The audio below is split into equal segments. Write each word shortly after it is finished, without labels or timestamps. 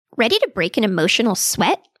Ready to break an emotional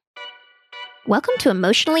sweat? Welcome to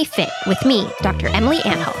Emotionally Fit with me, Dr. Emily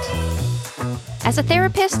Anhalt. As a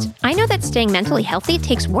therapist, I know that staying mentally healthy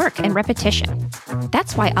takes work and repetition.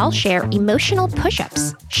 That's why I'll share emotional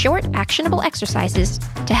push-ups, short, actionable exercises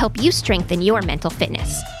to help you strengthen your mental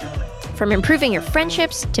fitness. From improving your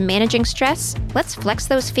friendships to managing stress, let's flex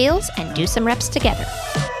those feels and do some reps together.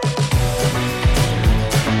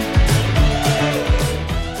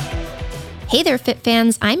 Hey there, Fit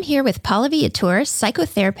fans. I'm here with Pallavi, Yetur,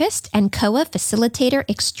 psychotherapist and COA facilitator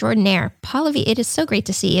extraordinaire. Pallavi, it is so great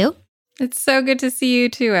to see you. It's so good to see you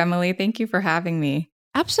too, Emily. Thank you for having me.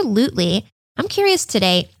 Absolutely. I'm curious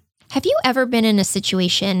today, have you ever been in a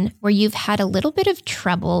situation where you've had a little bit of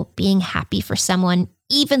trouble being happy for someone,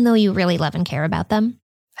 even though you really love and care about them?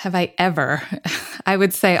 Have I ever? I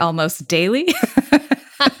would say almost daily.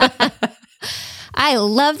 I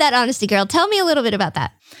love that honesty, girl. Tell me a little bit about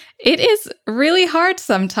that. It is really hard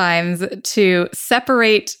sometimes to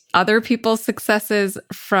separate other people's successes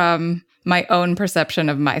from my own perception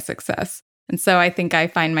of my success. And so I think I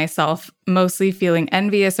find myself mostly feeling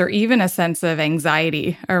envious or even a sense of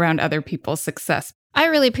anxiety around other people's success. I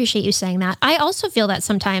really appreciate you saying that. I also feel that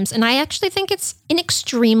sometimes, and I actually think it's an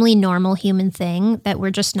extremely normal human thing that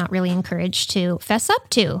we're just not really encouraged to fess up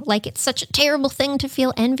to. Like, it's such a terrible thing to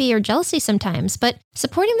feel envy or jealousy sometimes, but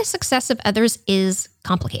supporting the success of others is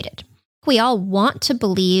complicated. We all want to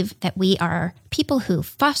believe that we are people who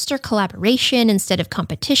foster collaboration instead of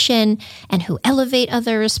competition and who elevate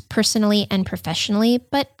others personally and professionally,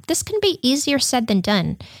 but this can be easier said than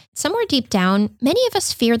done. Somewhere deep down, many of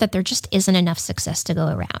us fear that there just isn't enough success to go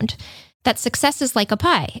around, that success is like a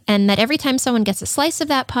pie, and that every time someone gets a slice of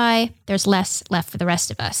that pie, there's less left for the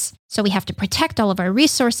rest of us. So we have to protect all of our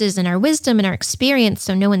resources and our wisdom and our experience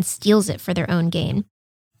so no one steals it for their own gain.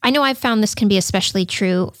 I know I've found this can be especially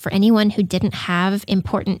true for anyone who didn't have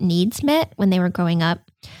important needs met when they were growing up.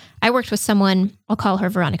 I worked with someone, I'll call her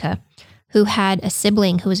Veronica, who had a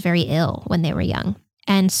sibling who was very ill when they were young.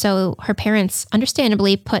 And so her parents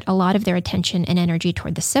understandably put a lot of their attention and energy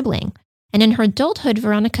toward the sibling. And in her adulthood,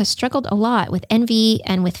 Veronica struggled a lot with envy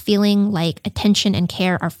and with feeling like attention and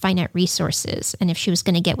care are finite resources. And if she was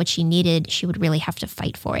going to get what she needed, she would really have to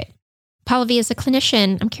fight for it. Pallavi, as a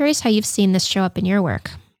clinician, I'm curious how you've seen this show up in your work.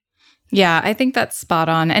 Yeah, I think that's spot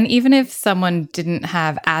on. And even if someone didn't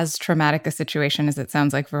have as traumatic a situation as it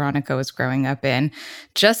sounds like Veronica was growing up in,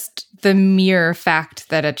 just the mere fact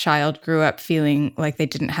that a child grew up feeling like they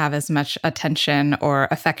didn't have as much attention or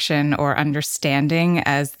affection or understanding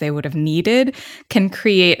as they would have needed can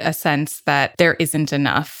create a sense that there isn't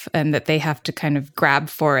enough and that they have to kind of grab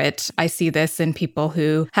for it. I see this in people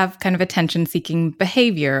who have kind of attention-seeking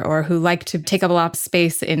behavior or who like to take up a lot of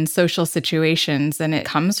space in social situations, and it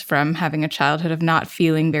comes from having a childhood of not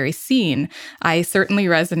feeling very seen. I certainly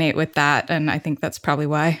resonate with that, and I think that's probably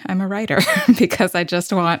why I'm a writer, because I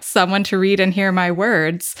just want someone to read and hear my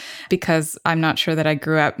words, because I'm not sure that I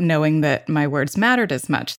grew up knowing that my words mattered as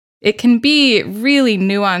much. It can be really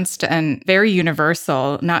nuanced and very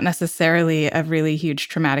universal, not necessarily a really huge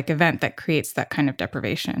traumatic event that creates that kind of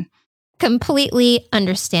deprivation. Completely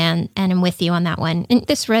understand, and I'm with you on that one. And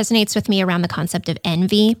this resonates with me around the concept of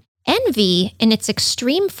envy. Envy, in its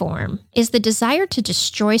extreme form, is the desire to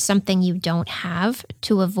destroy something you don't have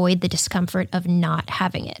to avoid the discomfort of not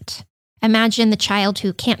having it. Imagine the child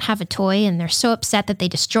who can't have a toy and they're so upset that they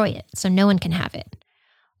destroy it so no one can have it.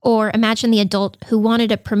 Or imagine the adult who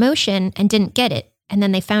wanted a promotion and didn't get it, and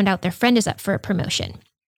then they found out their friend is up for a promotion.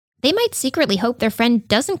 They might secretly hope their friend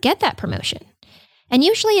doesn't get that promotion. And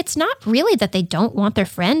usually it's not really that they don't want their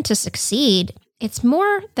friend to succeed. It's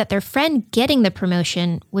more that their friend getting the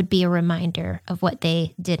promotion would be a reminder of what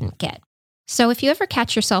they didn't get. So if you ever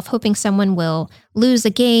catch yourself hoping someone will lose a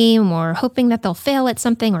game or hoping that they'll fail at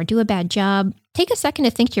something or do a bad job, take a second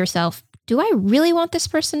to think to yourself, do I really want this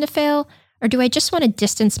person to fail? Or do I just want to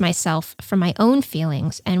distance myself from my own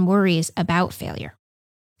feelings and worries about failure?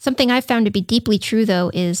 Something I've found to be deeply true, though,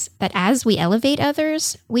 is that as we elevate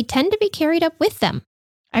others, we tend to be carried up with them.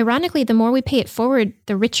 Ironically, the more we pay it forward,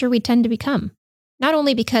 the richer we tend to become. Not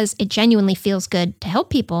only because it genuinely feels good to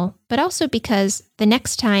help people, but also because the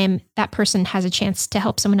next time that person has a chance to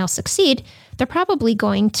help someone else succeed, they're probably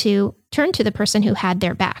going to turn to the person who had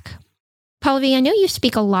their back. Pallavi, I know you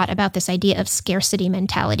speak a lot about this idea of scarcity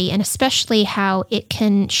mentality, and especially how it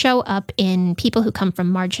can show up in people who come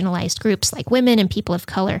from marginalized groups like women and people of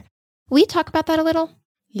color. Will you talk about that a little?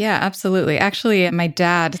 Yeah, absolutely. Actually, my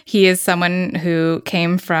dad, he is someone who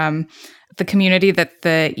came from the community that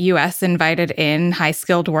the U.S. invited in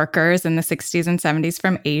high-skilled workers in the 60s and 70s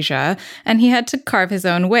from Asia, and he had to carve his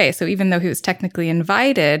own way. So even though he was technically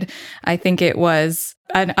invited, I think it was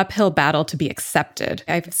an uphill battle to be accepted.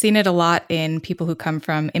 I've seen it a lot in people who come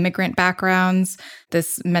from immigrant backgrounds,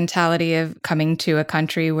 this mentality of coming to a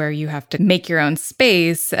country where you have to make your own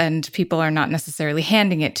space and people are not necessarily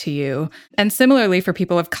handing it to you. And similarly, for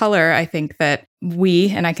people of color, I think that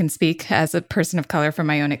and I can speak as a person of color from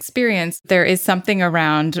my own experience, there is something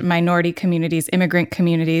around minority communities, immigrant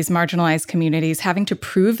communities, marginalized communities having to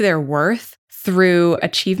prove their worth through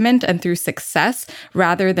achievement and through success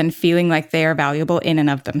rather than feeling like they are valuable in and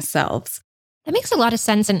of themselves. That makes a lot of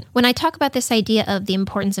sense. And when I talk about this idea of the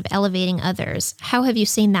importance of elevating others, how have you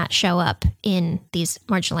seen that show up in these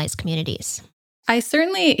marginalized communities? I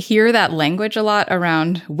certainly hear that language a lot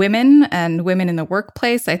around women and women in the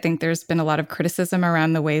workplace. I think there's been a lot of criticism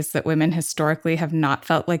around the ways that women historically have not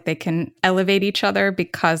felt like they can elevate each other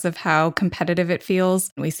because of how competitive it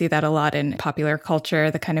feels. We see that a lot in popular culture,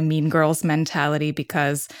 the kind of mean girls mentality,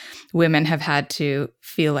 because women have had to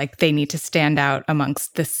feel like they need to stand out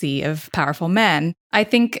amongst the sea of powerful men. I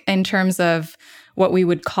think in terms of what we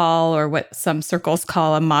would call, or what some circles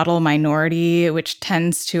call, a model minority, which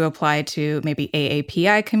tends to apply to maybe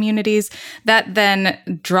AAPI communities, that then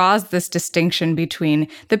draws this distinction between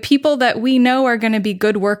the people that we know are going to be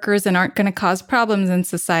good workers and aren't going to cause problems in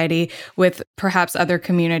society with perhaps other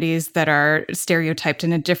communities that are stereotyped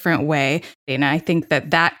in a different way. And I think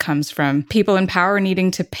that that comes from people in power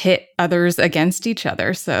needing to pit others against each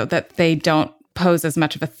other so that they don't pose as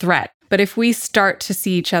much of a threat. But if we start to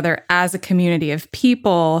see each other as a community of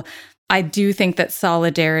people, I do think that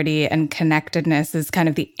solidarity and connectedness is kind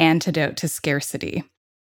of the antidote to scarcity.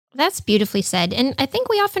 That's beautifully said. And I think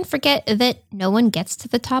we often forget that no one gets to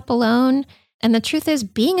the top alone. And the truth is,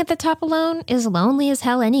 being at the top alone is lonely as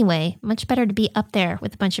hell anyway. Much better to be up there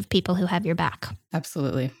with a bunch of people who have your back.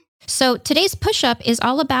 Absolutely. So today's push-up is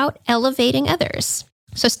all about elevating others.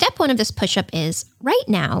 So step 1 of this push-up is, right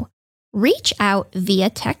now, reach out via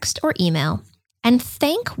text or email and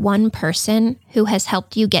thank one person who has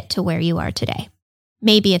helped you get to where you are today.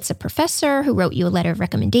 Maybe it's a professor who wrote you a letter of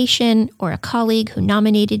recommendation, or a colleague who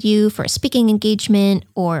nominated you for a speaking engagement,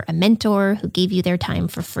 or a mentor who gave you their time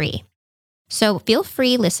for free. So feel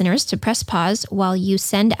free, listeners, to press pause while you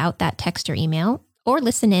send out that text or email, or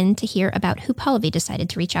listen in to hear about who Pallavi decided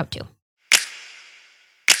to reach out to.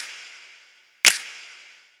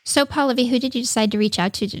 So Pallavi, who did you decide to reach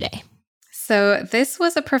out to today? So this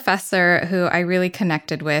was a professor who I really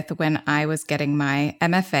connected with when I was getting my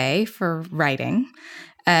MFA for writing.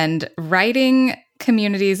 And writing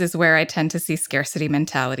communities is where I tend to see scarcity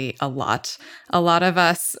mentality a lot. A lot of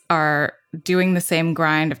us are doing the same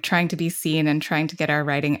grind of trying to be seen and trying to get our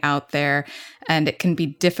writing out there. And it can be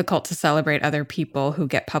difficult to celebrate other people who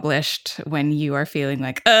get published when you are feeling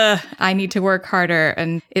like, I need to work harder.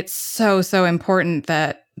 And it's so, so important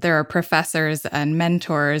that there are professors and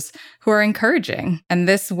mentors who are encouraging. And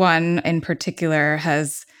this one in particular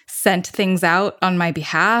has sent things out on my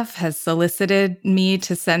behalf, has solicited me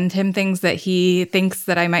to send him things that he thinks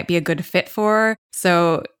that I might be a good fit for.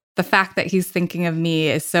 So the fact that he's thinking of me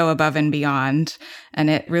is so above and beyond, and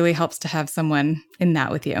it really helps to have someone in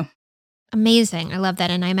that with you. Amazing. I love that.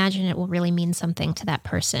 And I imagine it will really mean something to that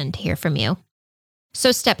person to hear from you.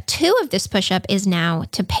 So step 2 of this push-up is now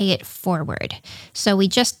to pay it forward. So we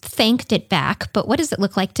just thanked it back, but what does it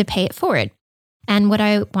look like to pay it forward? And what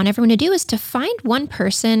I want everyone to do is to find one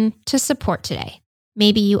person to support today.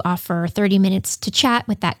 Maybe you offer 30 minutes to chat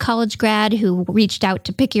with that college grad who reached out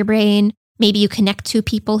to pick your brain. Maybe you connect 2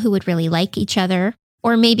 people who would really like each other.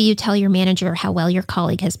 Or maybe you tell your manager how well your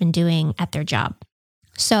colleague has been doing at their job.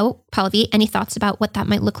 So, Pallavi, any thoughts about what that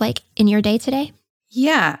might look like in your day today?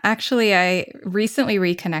 Yeah, actually, I recently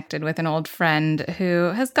reconnected with an old friend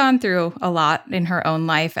who has gone through a lot in her own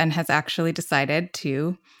life and has actually decided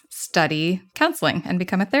to study counseling and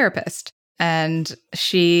become a therapist. And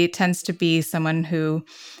she tends to be someone who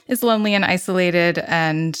is lonely and isolated,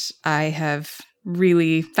 and I have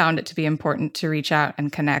really found it to be important to reach out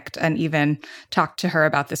and connect and even talk to her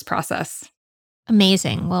about this process.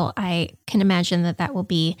 Amazing. Well, I can imagine that that will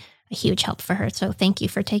be a huge help for her. So thank you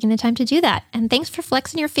for taking the time to do that. And thanks for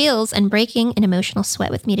flexing your feels and breaking an emotional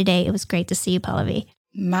sweat with me today. It was great to see you, Pallavi.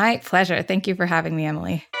 My pleasure. Thank you for having me,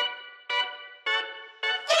 Emily.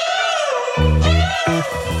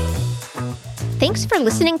 Thanks for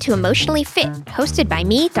listening to Emotionally Fit, hosted by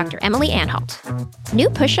me, Dr. Emily Anhalt. New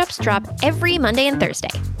push-ups drop every Monday and Thursday.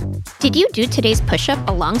 Did you do today's push-up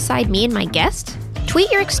alongside me and my guest? Tweet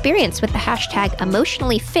your experience with the hashtag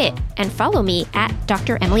EmotionallyFit and follow me at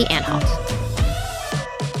Dr. Emily Anhalt.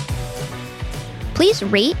 Please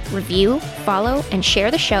rate, review, follow, and share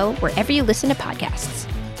the show wherever you listen to podcasts.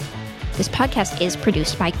 This podcast is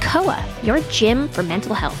produced by COA, your gym for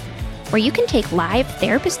mental health. where you can take live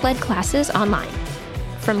therapist-led classes online.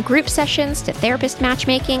 From group sessions to therapist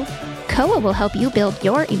matchmaking, Koa will help you build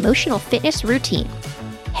your emotional fitness routine.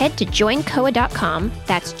 Head to joinkoa.com,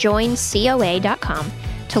 that's joincoa.com,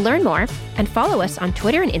 to learn more and follow us on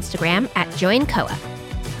Twitter and Instagram at joinkoa.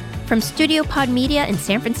 From Studio Pod Media in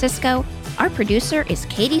San Francisco, our producer is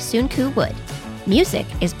Katie Sunku Wood. Music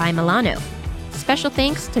is by Milano. Special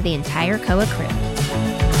thanks to the entire Koa crew.